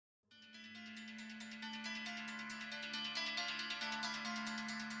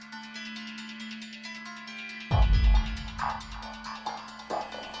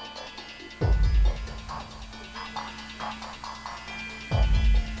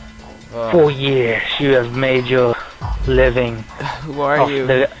For years you have made your living Who are off you?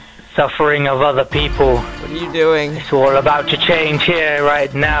 the suffering of other people. What are you doing? It's all about to change here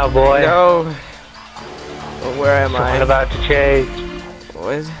right now, boy. No. Well, where am It's I? all about to change.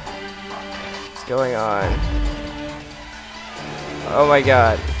 What's going on? Oh my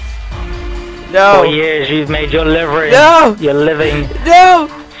god. No! For years you've made your living. No! Your living. No!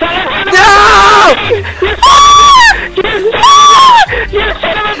 No! You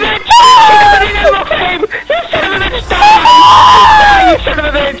son of a bitch! You son of a bitch! You son of a bitch! Die! You son of a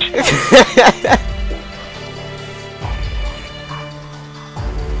bitch!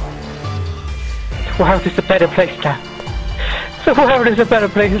 The world is a better place now. The world is a better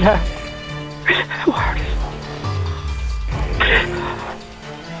place now. The world is...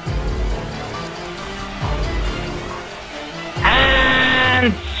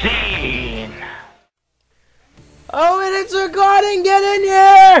 And scene! Oh, and it's recording! Get in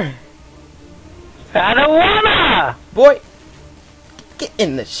here! I don't wanna! Boy! Get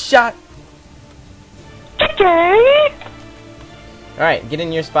in the shot! Okay! Alright, get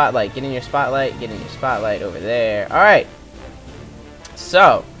in your spotlight, get in your spotlight, get in your spotlight over there. Alright.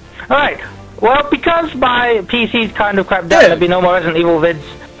 So. Alright. Well, because my PC's kind of crapped down, there'll be no more Resident Evil vids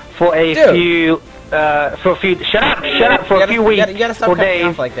for a few, shut up, for a few weeks, you gotta stop or cutting days.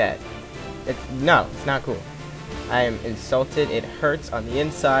 off like that. No, it's not cool. I am insulted. It hurts on the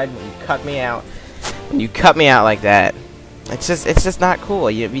inside when you cut me out. When you cut me out like that. It's just not cool.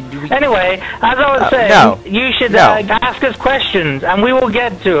 Anyway, as I was saying, you should ask us questions, and we will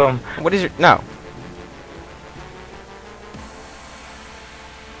get to them. What is your... No.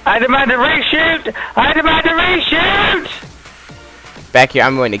 I demand a reshoot! I demand a reshoot! Back here,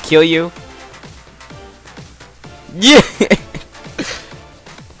 I'm going to kill you. Yeah!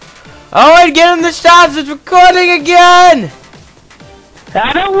 Oh, and get in the shots! It's recording again!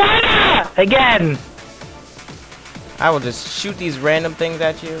 I don't wanna! Again! I will just shoot these random things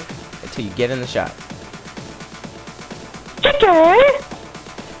at you until you get in the shot. Okay!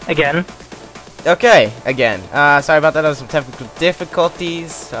 Again. Okay, again. Sorry about that. There was some technical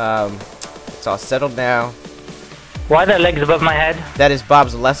difficulties. It's all settled now. Why are there legs above my head? That is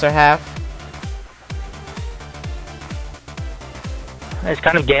Bob's lesser half. It's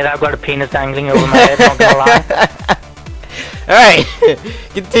kind of gay that I've got a penis dangling over my head, not gonna lie. Alright,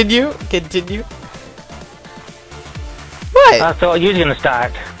 continue. What? I thought you was gonna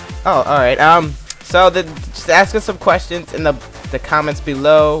start. Oh, alright. So just ask us some questions in the comments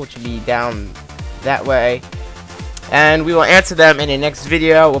below, which will be down that way. And we will answer them in the next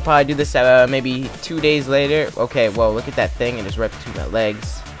video. We'll probably do this maybe 2 days later. Okay, well, look at that thing, and it's right between my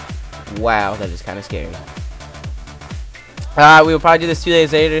legs. Wow, that is kind of scary. We will probably do this 2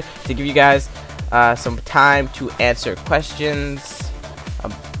 days later to give you guys some time to answer questions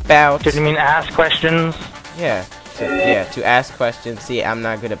about... Did you mean ask questions? Yeah, to ask questions. See, I'm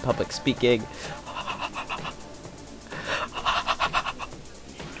not good at public speaking.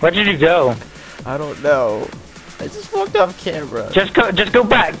 Where did you go? I don't know. I just walked off camera. Just go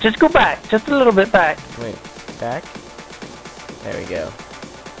back. Just go back. Just a little bit back. Wait, back? There we go.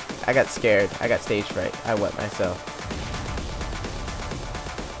 I got scared. I got stage fright. I wet myself.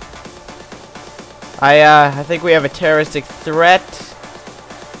 I think we have a terroristic threat.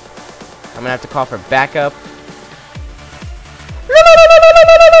 I'm gonna have to call for backup.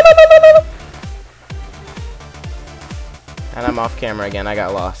 And I'm off camera again. I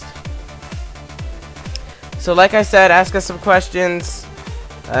got lost. So like I said, ask us some questions,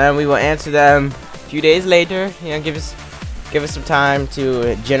 and we will answer them a few days later. You know, give us some time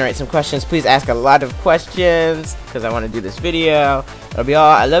to generate some questions. Please ask a lot of questions because I want to do this video. That'll be all.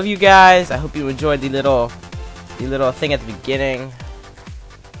 I love you guys. I hope you enjoyed the little thing at the beginning.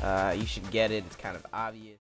 You should get it. It's kind of obvious.